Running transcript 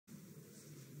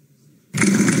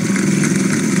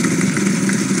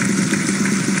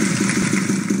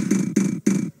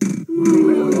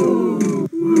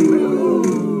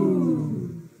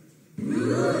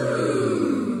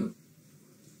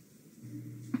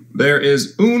There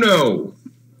is uno.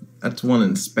 That's one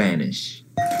in Spanish.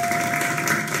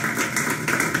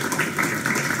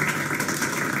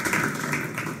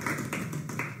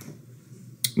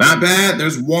 Not bad,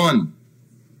 there's one.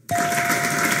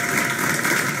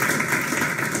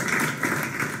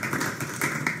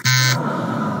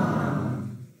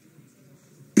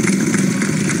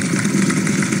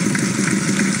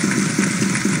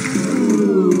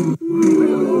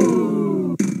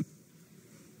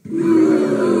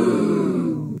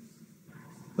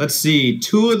 Let's see,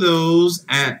 2 of those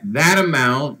at that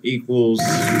amount equals...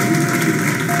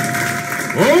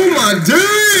 Oh my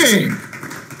dang!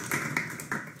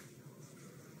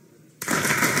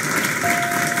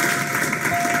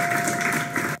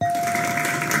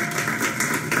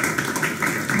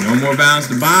 No more bounds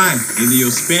to buy. Either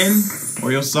you'll spin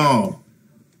or you'll solve.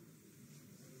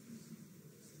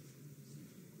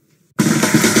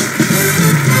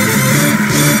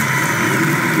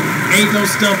 Ain't no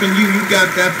stumping you. You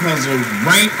got that puzzle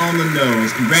right on the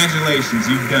nose. Congratulations,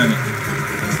 you've done it.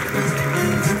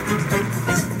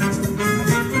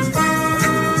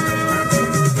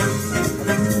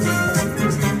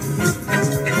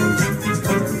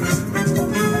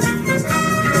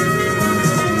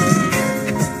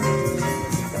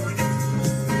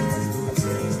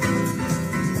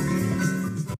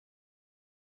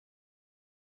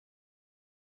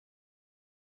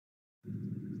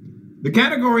 The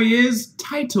category is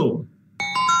title.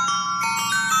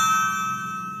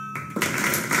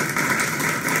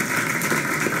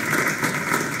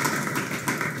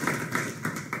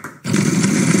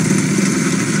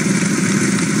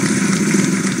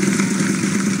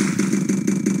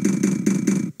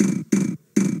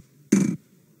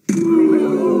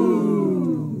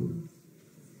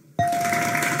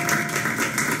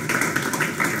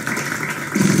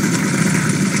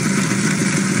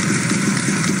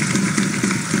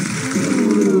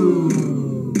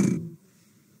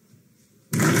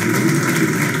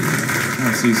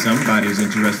 I see somebody's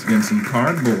interested in some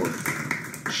cardboard.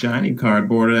 Shiny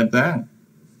cardboard at that.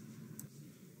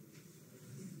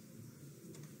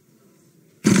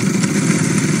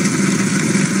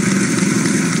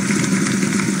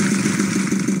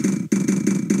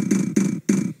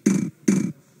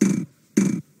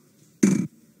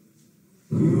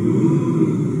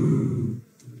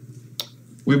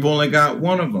 We've only got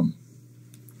one of them.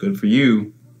 Good for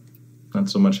you. Not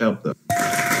so much help though.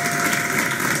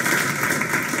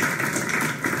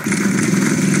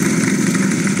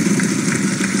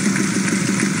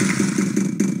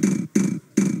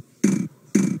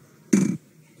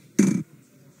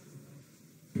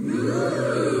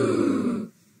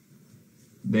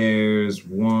 There's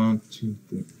 1, 2,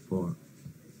 3, 4.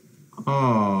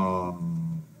 Oh.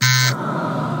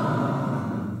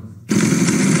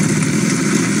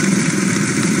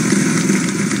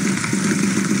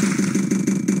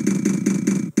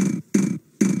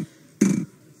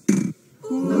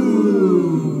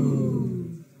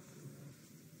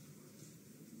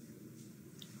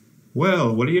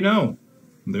 Well, what do you know?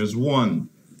 There's one.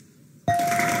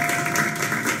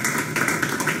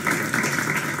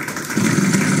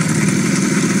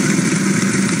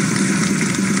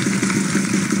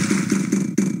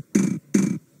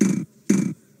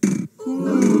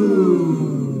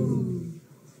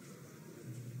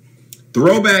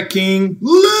 Throwback King,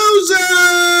 loser!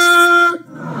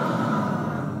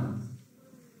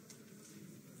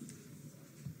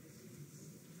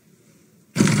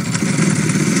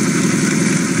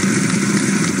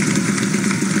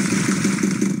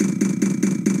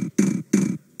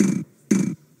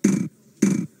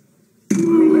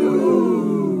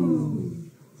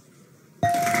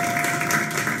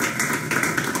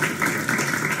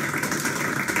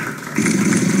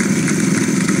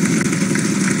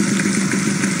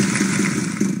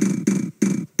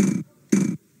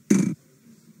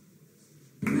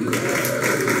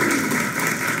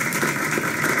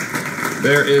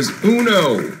 There is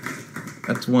uno.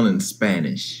 That's one in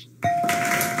Spanish.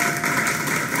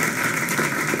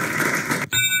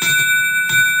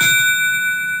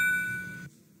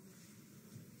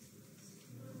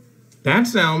 That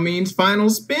sound means final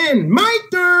spin. My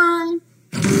turn.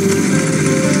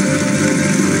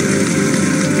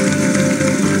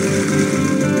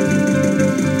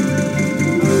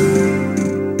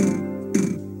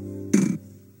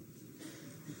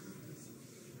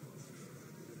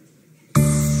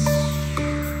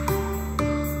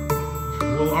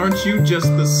 Well, aren't you just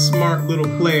the smart little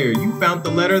player? You found the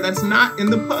letter that's not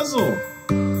in the puzzle.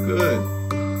 Good.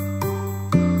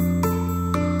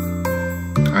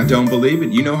 I don't believe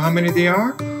it. You know how many they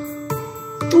are?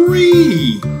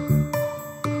 3!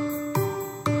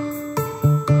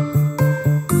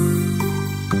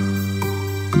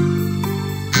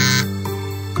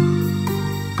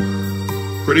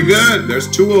 Pretty good. There's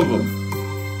 2 of them.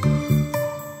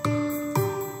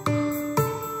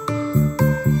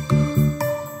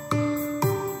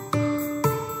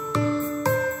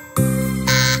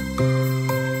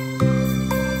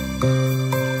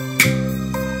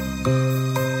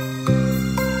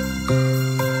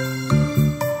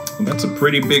 That's a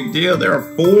pretty big deal. There are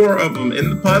 4 of them in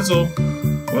the puzzle.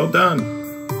 Well done.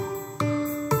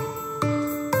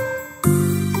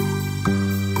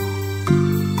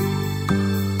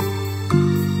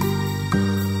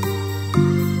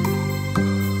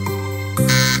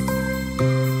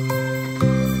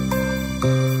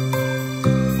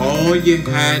 All you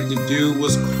had to do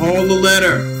was call the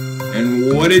letter.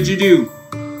 And what did you do?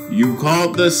 You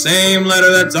called the same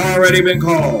letter that's already been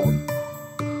called.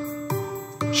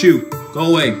 Shoo,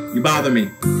 go away. You bother me.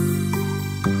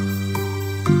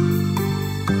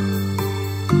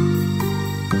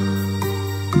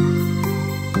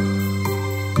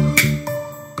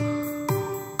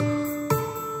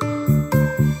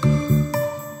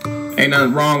 Ain't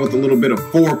nothing wrong with a little bit of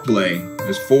foreplay.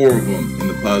 There's 4 of them in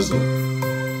the puzzle.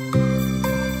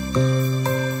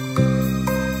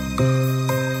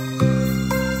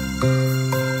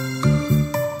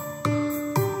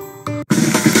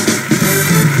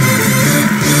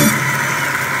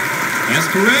 That's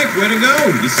correct. Way to go.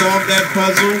 You solved that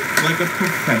puzzle like a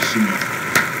professional.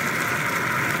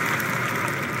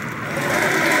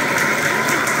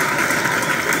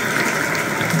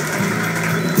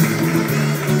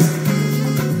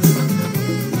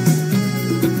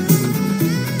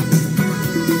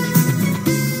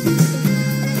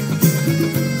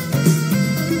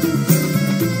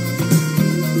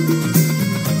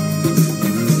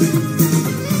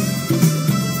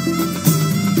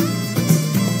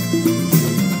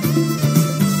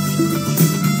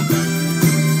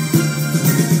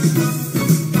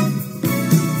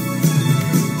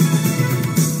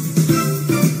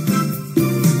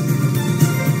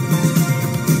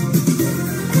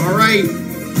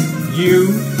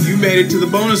 You made it to the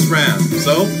bonus round.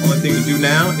 So, only thing to do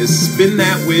now is spin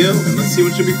that wheel and let's see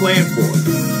what you'll be playing for.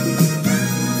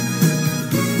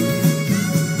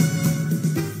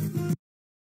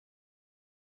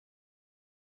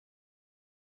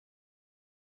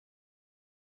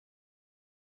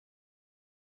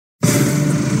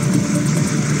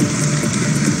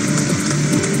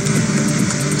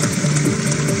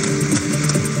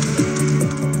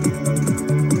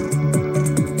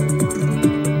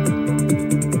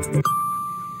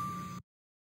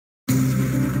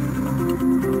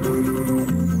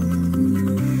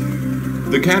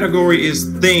 The category is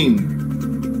thing.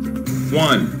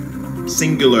 1,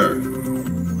 singular.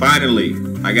 Finally,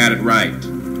 I got it right.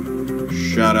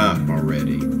 Shut up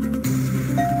already.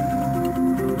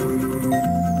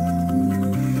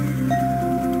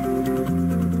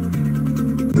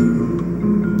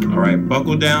 Alright,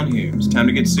 buckle down here. It's time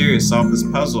to get serious. Solve this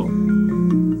puzzle.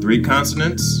 3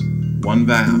 consonants, 1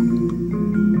 vowel.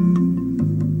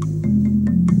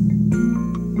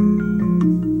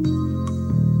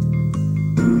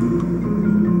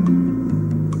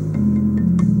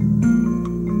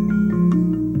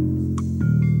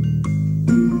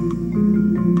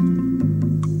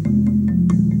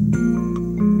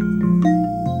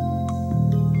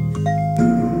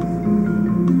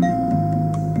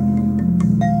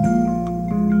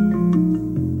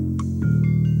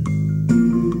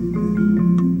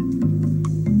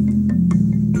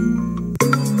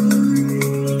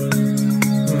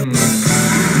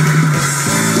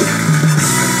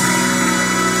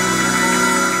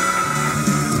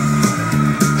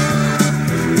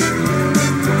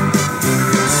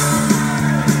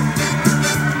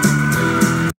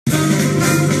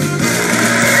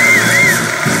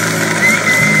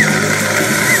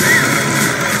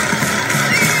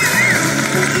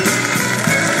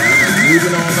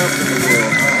 Moving on up in the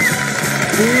world, huh?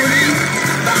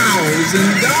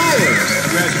 $40,000!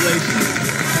 Congratulations.